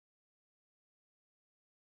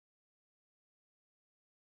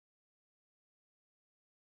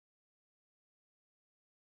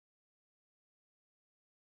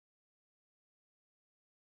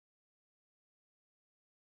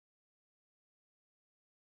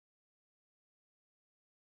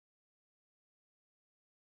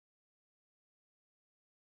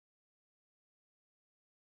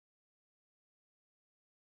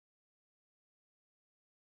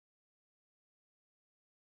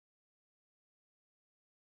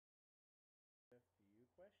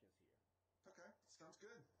Sounds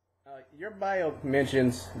good. Your bio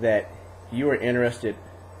mentions that you were interested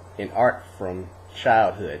in art from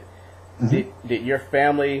childhood. Did your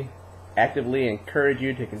family actively encourage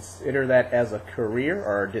you to consider that as a career,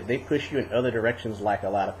 or did they push you in other directions like a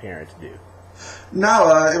lot of parents do?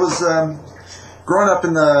 No, it was growing up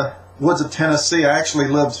in the woods of Tennessee. I actually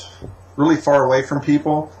lived really far away from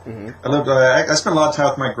people. I spent a lot of time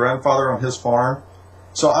with my grandfather on his farm,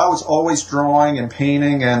 so I was always drawing and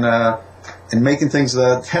painting and making things.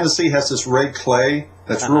 Tennessee has this red clay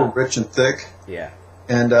that's real rich and thick. Yeah.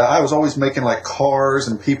 And I was always making like cars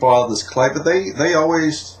and people out of this clay, but they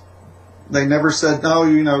never said,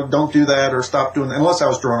 no, don't do that or stop doing that, unless I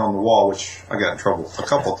was drawing on the wall, which I got in trouble a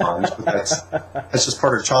couple of times, but that's just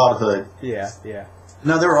part of childhood. Yeah, yeah.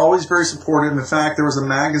 No, they were always very supportive. In fact, there was a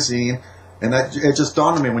magazine, and it just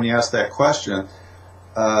dawned on me when you asked that question,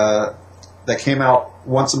 that came out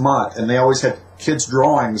once a month, and they always had kids'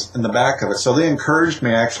 drawings in the back of it. So they encouraged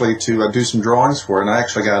me actually to do some drawings for it, and I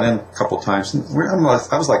actually got in a couple of times.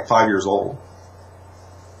 I was like 5 years old.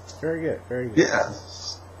 Very good, very good. Yeah.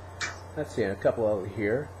 Let's see, a couple over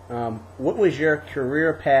here. What was your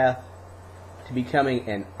career path to becoming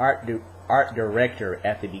an art director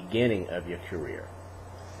at the beginning of your career?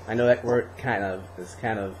 I know that word kind of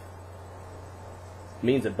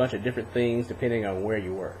means a bunch of different things depending on where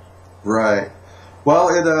you work. Right. Well,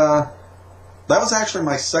 that was actually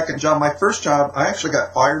my second job. My first job, I actually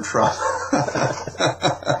got fired from.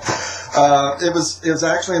 It was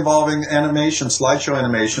actually involving animation, slideshow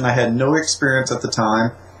animation. I had no experience at the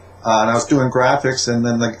time, and I was doing graphics. And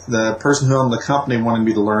then the person who owned the company wanted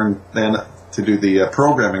me to learn then to do the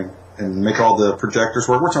programming and make all the projectors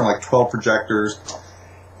work. We're talking like 12 projectors,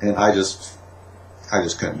 and I just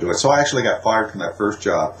couldn't do it. So I actually got fired from that first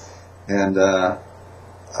job, and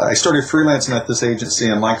I started freelancing at this agency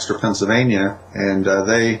in Lancaster, Pennsylvania, and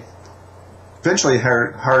they eventually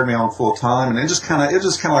hired me on full time. And it was just kind of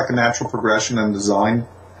like a natural progression in design.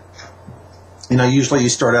 Usually you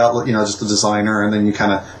start out, just a designer, and then you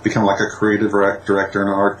kind of become like a creative director, an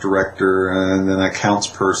art director, and then an accounts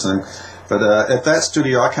person. But at that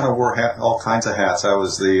studio, I kind of wore all kinds of hats. I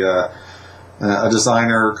was a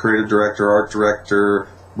designer, creative director, art director,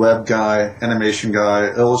 web guy, animation guy,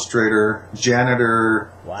 illustrator, janitor.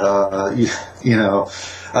 Wow.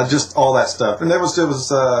 Just all that stuff. And there was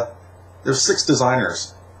 6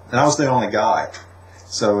 designers, and I was the only guy.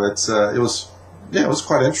 So it was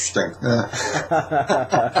quite interesting.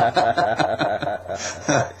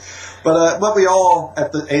 But we all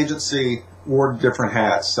at the agency wore different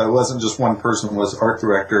hats. So it wasn't just one person was art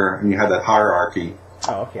director, and you had that hierarchy.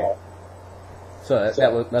 Oh, okay. So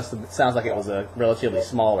sounds like it was a relatively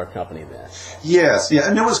smaller company then. Yes, yeah,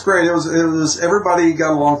 and it was great. It was everybody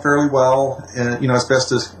got along fairly well, and as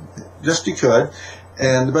best as you could.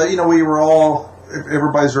 But we were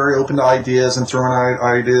everybody's very open to ideas and throwing out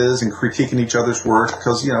ideas and critiquing each other's work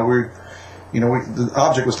because the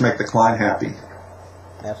object was to make the client happy.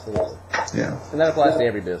 Absolutely. Yeah. And that applies to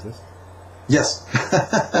every business. Yes.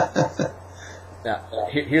 Now,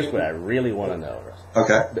 here's what I really want to know, Russ.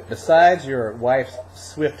 Okay. Besides your wife's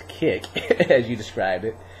swift kick, as you described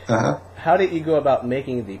it, how did you go about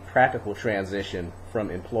making the practical transition from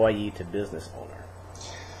employee to business owner?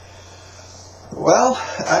 Well,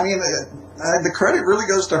 the credit really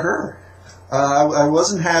goes to her. I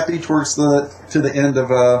wasn't happy to the end of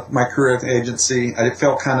my career at the agency. I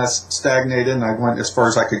felt kind of stagnated, and I went as far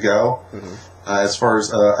as I could go, as far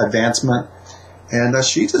as advancement. And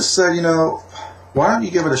she just said, why don't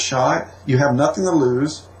you give it a shot? You have nothing to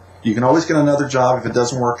lose. You can always get another job if it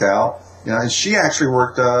doesn't work out. And she actually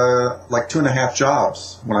worked like 2.5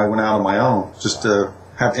 jobs when I went out on my own just to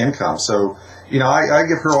have income. So, I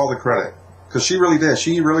give her all the credit because she really did.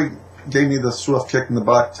 She really gave me the swift kick in the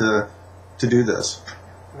butt to do this.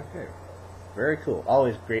 Okay. Very cool.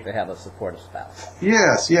 Always great to have a supportive spouse.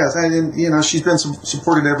 Yes. And she's been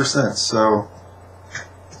supported ever since. So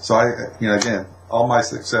I, again, all my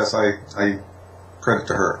success, I credit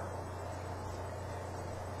to her.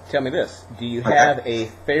 Tell me this: do you have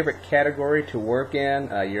a favorite category to work in?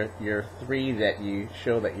 Your 3 that you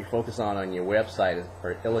show that you focus on your website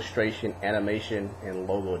are illustration, animation, and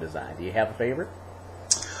logo design. Do you have a favorite?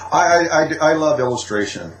 I love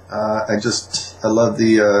illustration. I love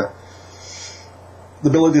the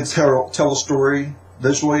ability to tell a story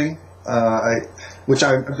visually.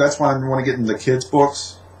 That's why I want to get into kids'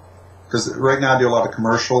 books. Because right now I do a lot of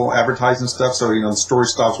commercial advertising stuff, so the story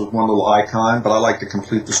stops with one little icon, but I like to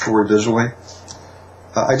complete the story visually.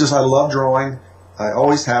 I love drawing. I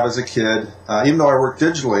always have as a kid. Even though I work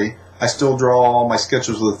digitally, I still draw all my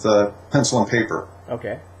sketches with pencil and paper.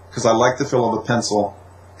 Okay. Because I like the feel of a pencil,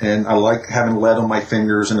 and I like having lead on my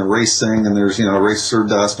fingers and erasing, and there's eraser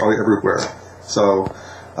dust all everywhere. So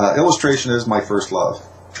illustration is my first love.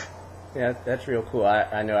 Yeah, that's real cool.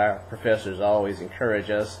 I know our professors always encourage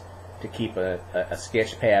us to keep a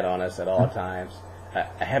sketch pad on us at all times.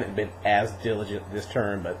 I haven't been as diligent this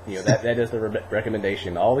term, but that is the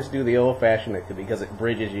recommendation. Always do the old-fashioned because it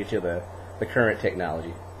bridges you to the current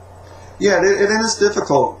technology. Yeah, it is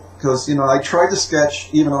difficult because I tried to sketch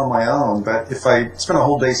even on my own, but if I spend a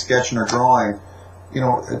whole day sketching or drawing,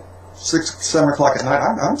 at 6, 7 o'clock at night,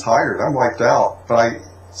 I'm tired, I'm wiped out. But I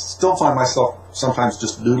still find myself sometimes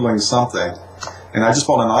just doodling something, and I just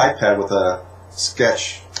bought an iPad with a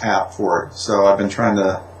sketch app for it, so I've been trying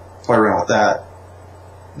to play around with that.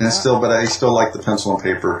 And but I still like the pencil and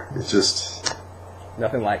paper. It's just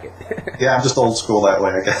nothing like it. Yeah, I'm just old school that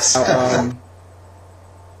way, I guess.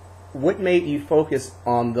 What made you focus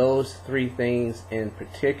on those 3 things in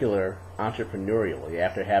particular entrepreneurially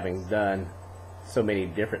after having done so many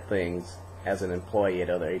different things as an employee at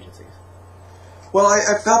other agencies? Well,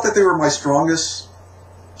 I felt that they were my strongest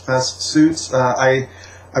suits. I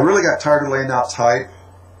really got tired of laying out type.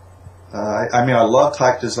 I love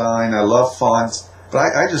type design. I love fonts.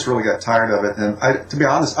 But I just really got tired of it, and to be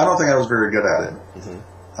honest, I don't think I was very good at it. Mm-hmm.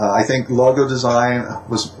 I think logo design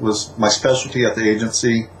was my specialty at the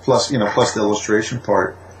agency, plus the illustration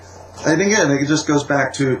part. And again, it just goes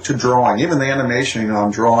back to drawing. Even the animation,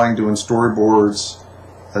 I'm drawing, doing storyboards,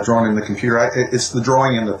 drawing in the computer. It's the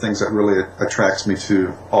drawing end of things that really attracts me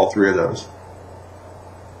to all 3 of those.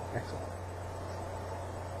 Excellent.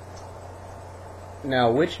 Now,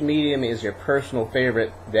 which medium is your personal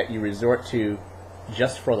favorite that you resort to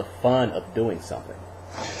just for the fun of doing something?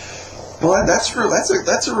 Well, that's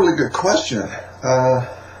a really good question. I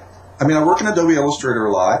work in Adobe Illustrator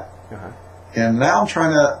a lot, and now I'm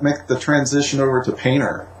trying to make the transition over to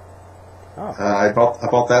Painter. Oh. I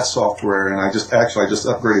bought that software, and I just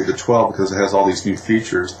upgraded to 12 because it has all these new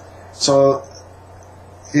features. So,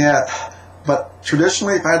 yeah, but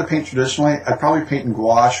traditionally, if I had to paint traditionally, I'd probably paint in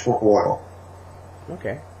gouache or oil.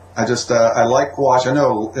 Okay. I like gouache. I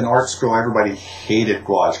know in art school everybody hated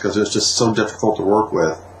gouache because it was just so difficult to work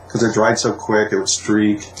with because it dried so quick, it would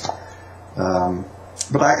streak.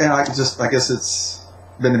 But I guess it's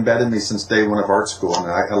been embedded in me since day one of art school, and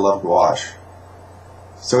I love gouache.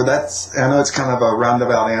 So I know it's kind of a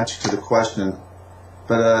roundabout answer to the question,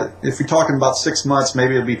 but if you're talking about 6 months,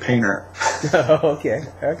 maybe it'd be Painter.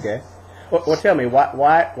 Okay. Well, tell me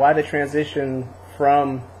why the transition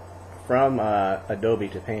from Adobe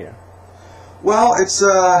to Painter? Well, it's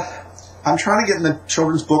I'm trying to get in the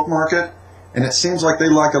children's book market, and it seems like they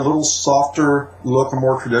like a little softer look, a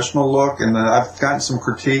more traditional look, and I've gotten some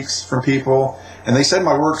critiques from people, and they said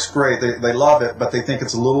my work's great, they love it, but they think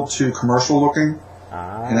it's a little too commercial looking,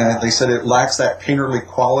 and they said it lacks that painterly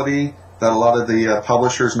quality that a lot of the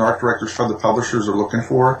publishers and art directors for the publishers are looking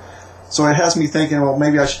for. So it has me thinking, well,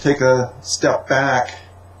 maybe I should take a step back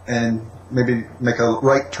and maybe make a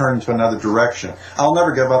right turn to another direction. I'll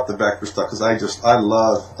never give up the vector stuff because I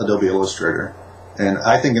love Adobe Illustrator, and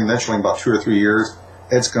I think eventually in about 2 or 3 years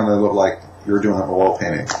it's going to look like you're doing an oil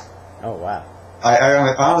painting. Oh wow!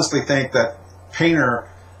 I honestly think that Painter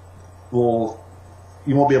you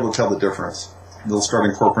won't be able to tell the difference. They'll start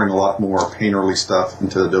incorporating a lot more painterly stuff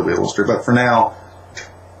into Adobe Illustrator, but for now,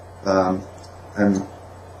 I'm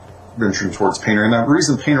venturing towards Painter, and the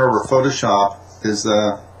reason Painter over Photoshop is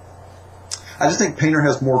I just think Painter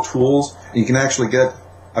has more tools. You can actually get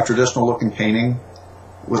a traditional looking painting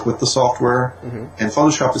with the software, and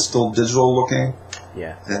Photoshop is still digital looking.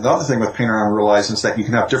 Yeah. And the other thing with Painter I'm realizing is that you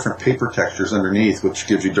can have different paper textures underneath, which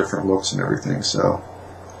gives you different looks and everything. So,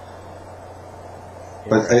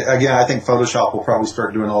 but again, I think Photoshop will probably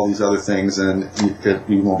start doing all these other things, and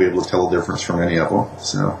you won't be able to tell the difference from any of them.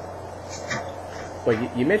 So. Well,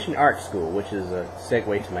 you mentioned art school, which is a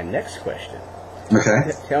segue to my next question.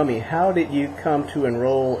 Okay. Tell me, how did you come to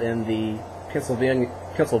enroll in the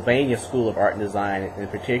Pennsylvania School of Art and Design in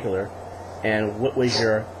particular, and what was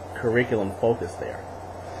your curriculum focus there?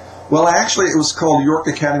 Well, actually, it was called York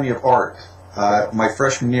Academy of Art my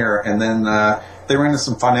freshman year, and then they ran into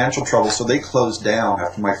some financial trouble, so they closed down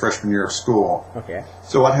after my freshman year of school. Okay.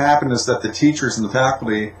 So what happened is that the teachers and the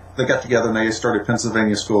faculty, they got together and they started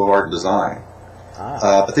Pennsylvania School of Art and Design.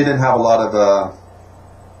 But they didn't have a lot of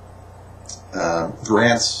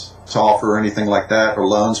grants to offer or anything like that, or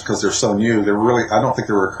loans, because they're so new. I don't think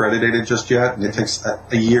they were accredited just yet, and it takes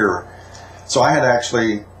a year. So I had to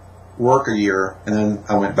actually work a year, and then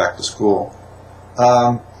I went back to school.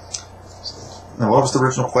 Now, what was the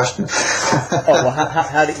original question?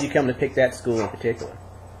 How did you come to pick that school in particular?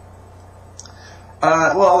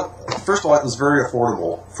 Well, first of all, it was very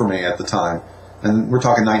affordable for me at the time, and we're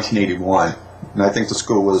talking 1981, and I think the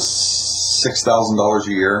school was $6,000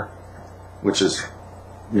 a year, which is,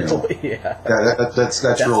 you know, Yeah. that's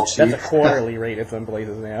real cheap. That's a quarterly rate in some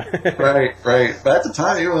places now. Right. But at the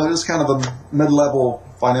time, it was kind of a mid-level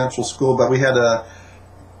financial school, but we had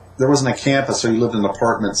there wasn't a campus, so you lived in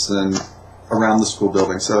apartments and around the school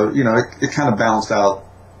building. So, you know, it kind of balanced out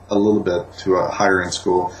a little bit to a higher-end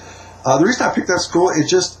school. The reason I picked that school,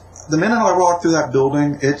 the minute I walked through that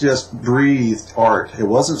building, it just breathed art. It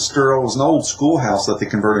wasn't sterile. It was an old schoolhouse that they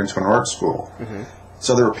converted into an art school. Mm-hmm.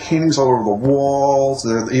 So there were paintings all over the walls.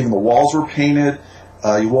 Even the walls were painted.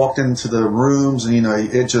 You walked into the rooms, and, you know,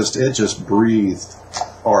 it just breathed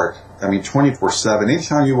art. I mean, 24/7.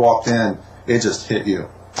 Anytime you walked in, it just hit you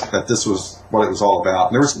that this was what it was all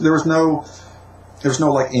about. And there was no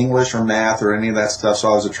like English or math or any of that stuff. So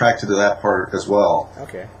I was attracted to that part as well.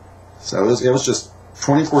 Okay. So it was just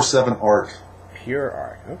 24/7 art. Pure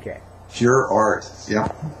art. Okay. Pure art. Yeah.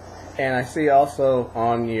 And I see also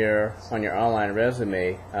on your online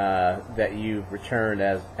resume that you returned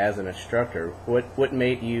as an instructor. What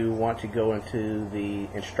made you want to go into the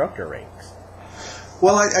instructor ranks?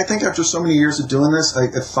 Well, I think after so many years of doing this, I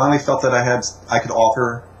finally felt that I could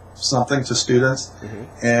offer something to students.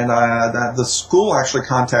 Mm-hmm. And the school actually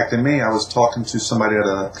contacted me. I was talking to somebody at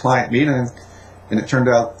a client meeting, and it turned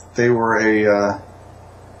out they were a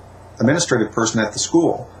administrative person at the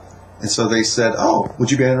school. And so they said, "Oh, would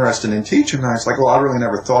you be interested in teaching?" And I was like, "Well, I really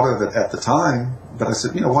never thought of it at the time." But I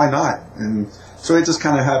said, "You know, why not?" And so it just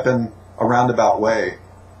kind of happened a roundabout way,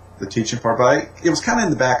 the teaching part. But it was kind of in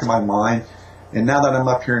the back of my mind. And now that I'm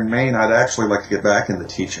up here in Maine, I'd actually like to get back into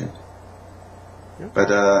teaching. Yep. But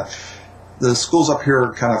the schools up here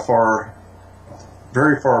are kind of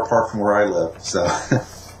very far apart from where I live. So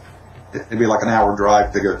it'd be like an hour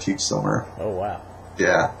drive to go teach somewhere. Oh, wow.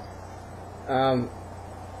 Yeah.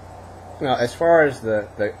 Now, as far as the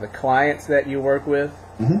clients that you work with,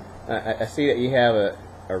 mm-hmm. I see that you have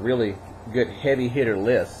a really good heavy hitter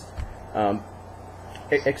list.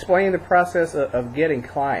 Explain the process of getting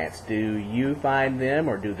clients. Do you find them,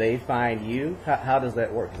 or do they find you? How does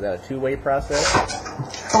that work? Is that a two-way process?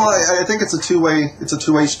 Well, I think it's a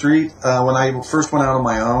two-way street. When I first went out on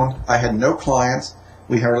my own, I had no clients.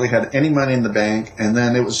 We hardly had any money in the bank, and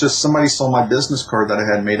then it was just somebody saw my business card that I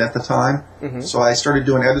had made at the time. Mm-hmm. So I started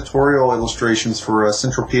doing editorial illustrations for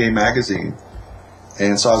Central PA magazine.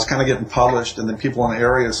 And so I was kind of getting published, and then people in the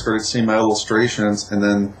area started seeing my illustrations, and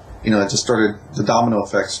then, you know, it just started, the domino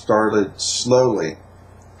effect started slowly.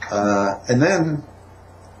 And then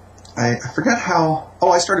I forgot how,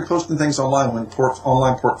 I started posting things online when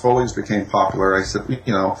online portfolios became popular. I said,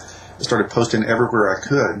 you know, I started posting everywhere I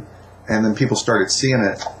could. And then people started seeing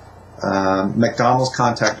it. McDonald's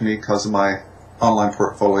contacted me because of my online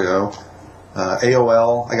portfolio.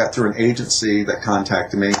 AOL, I got through an agency that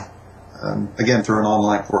contacted me, again, through an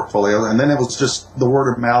online portfolio. And then it was just the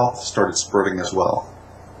word of mouth started spreading as well.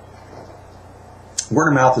 Word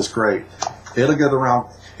of mouth is great. It'll get around.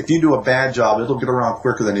 If you do a bad job, it'll get around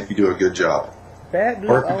quicker than if you do a good job. Bad news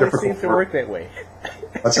always seems to work that way.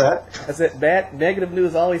 What's that? I said negative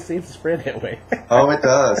news always seems to spread that way. Oh, it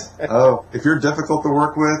does. Oh, if you're difficult to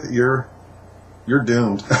work with, you're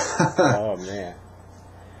doomed. Oh, man.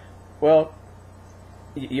 Well,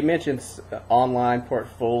 you mentioned online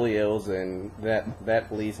portfolios, and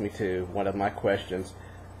that leads me to one of my questions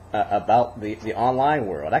about the online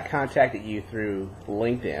world. I contacted you through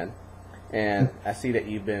LinkedIn, and I see that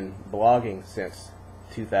you've been blogging since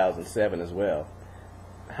 2007 as well.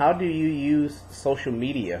 How do you use social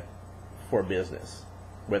media for business,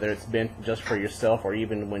 whether it's been just for yourself or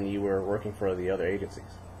even when you were working for the other agencies?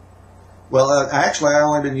 Well, I've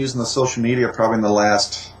only been using the social media probably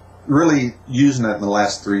really using it in the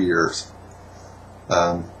last 3 years.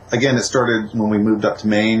 Again, it started when we moved up to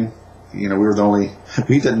Maine. You know,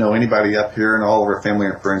 we didn't know anybody up here, and all of our family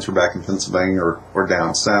and friends were back in Pennsylvania or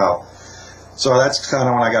down south. So that's kind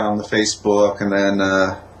of when I got on the Facebook,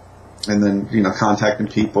 and then you know, contacting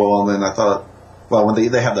people, and then I thought, well, when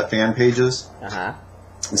they have the fan pages, and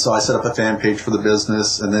so I set up a fan page for the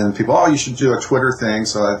business, and then people, you should do a Twitter thing.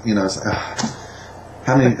 So I, you know, it's like,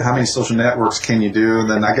 how many social networks can you do? And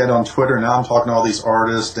then I get on Twitter, and now I'm talking to all these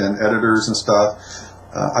artists and editors and stuff.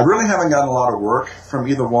 I really haven't gotten a lot of work from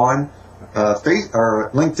either one.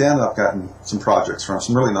 LinkedIn, I've gotten some projects from,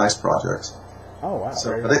 some really nice projects. Oh, wow.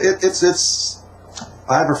 So, but it's.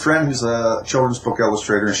 I have a friend who's a children's book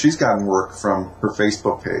illustrator, and she's gotten work from her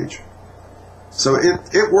Facebook page. So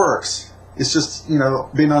it works. It's just, you know,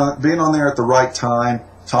 being on there at the right time,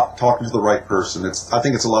 talking to the right person. I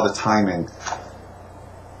think it's a lot of timing.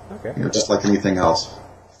 Okay. You know, just like anything else.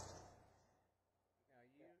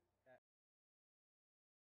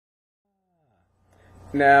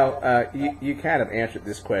 Now, you kind of answered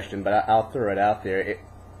this question, but I'll throw it out there.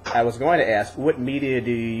 I was going to ask, what media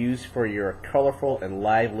do you use for your colorful and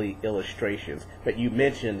lively illustrations? But you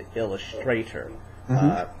mentioned Illustrator.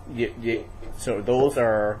 So those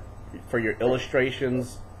are, for your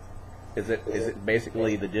illustrations, is it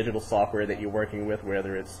basically the digital software that you're working with,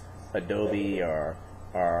 whether it's Adobe or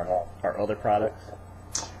other products?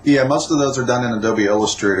 Yeah, most of those are done in Adobe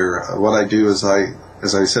Illustrator. What I do is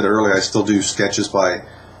as I said earlier, I still do sketches by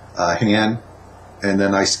hand, and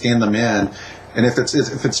then I scan them in. And if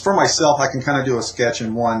it's for myself, I can kind of do a sketch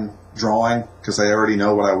in one drawing because I already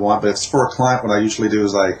know what I want. But if it's for a client, what I usually do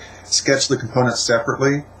is I sketch the components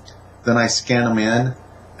separately, then I scan them in,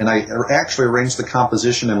 and I actually arrange the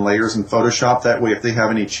composition in layers in Photoshop. That way, if they have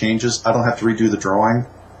any changes, I don't have to redo the drawing.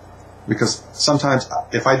 Because sometimes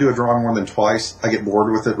if I do a drawing more than twice, I get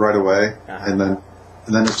bored with it right away, and then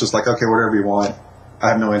it's just like, okay, whatever you want. I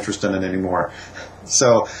have no interest in it anymore.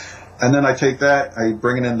 So, and then I take that, I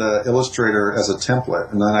bring it into Illustrator as a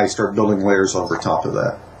template, and then I start building layers over top of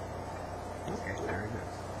that. Okay, very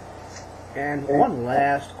good. And one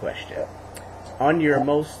last question. On your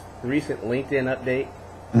most recent LinkedIn update,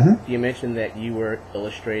 you mentioned that you were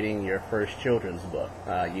illustrating your first children's book.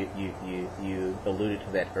 You alluded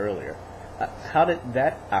to that earlier. How did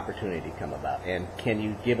that opportunity come about? And can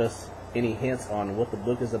you give us any hints on what the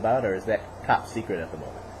book is about, or is that top secret at the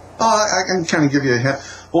moment? I can kind of give you a hint.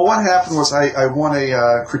 Well, what happened was I won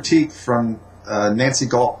a critique from Nancy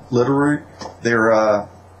Galt Literary. They're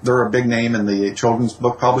a big name in the children's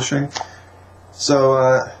book publishing.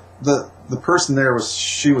 So the person there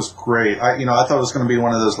she was great. I thought it was going to be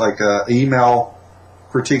one of those like email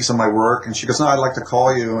critiques of my work, and she goes, "No, I'd like to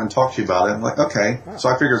call you and talk to you about it." I'm like, okay. So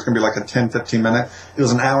I figured it's going to be like a 10-15 minute. It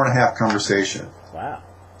was an hour and a half conversation. Wow.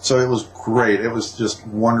 So it was great. It was just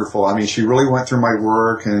wonderful. I mean, she really went through my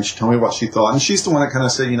work, and she told me what she thought. And she's the one that kind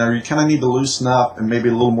of said, you kind of need to loosen up and maybe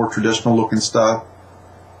a little more traditional looking stuff.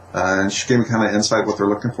 And she gave me kind of insight what they're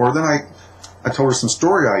looking for. Then I told her some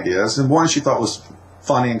story ideas, and one she thought was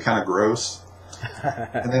funny and kind of gross.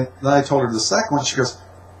 And then I told her the second one. She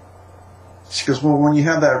goes, well, when you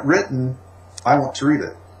have that written, I want to read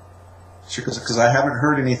it. She goes, because I haven't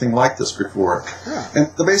heard anything like this before. Yeah. And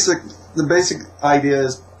the basic idea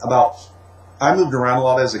is about, I moved around a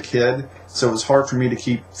lot as a kid, so it was hard for me to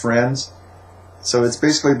keep friends. So it's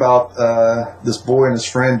basically about this boy and his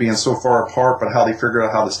friend being so far apart, but how they figure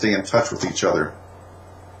out how to stay in touch with each other.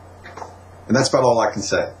 And that's about all I can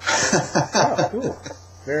say. Oh, cool.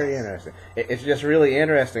 Very interesting. It's just really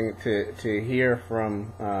interesting to hear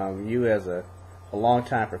from you as a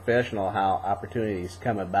longtime professional how opportunities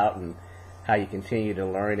come about and how you continue to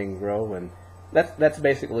learn and grow. And that's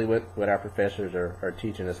basically what our professors are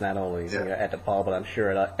teaching us, not only at DePaul, but I'm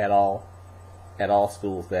sure at all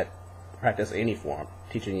schools that practice any form,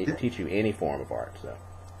 teach you any form of art. So.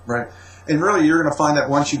 Right. And really, you're going to find that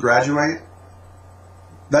once you graduate,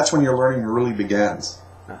 that's when your learning really begins.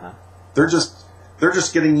 They're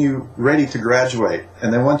just getting you ready to graduate,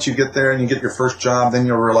 and then once you get there and you get your first job, then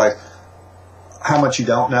you'll realize how much you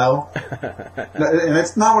don't know. And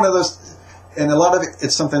it's not one of those, and a lot of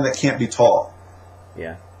it's something that can't be taught.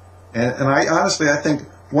 Yeah. And I think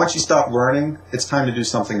once you stop learning, it's time to do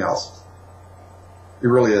something else. It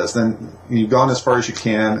really is. Then you've gone as far as you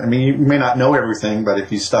can. I mean, you may not know everything, but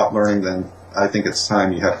if you stop learning, then I think it's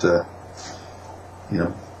time you have to,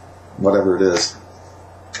 whatever it is.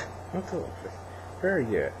 Oh, cool. Very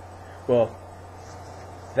good. Well,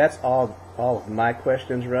 that's all of my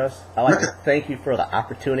questions, Russ. I'd like to thank you for the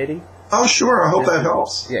opportunity. Oh, sure. I hope that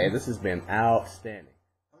helps. Yeah, this has been outstanding.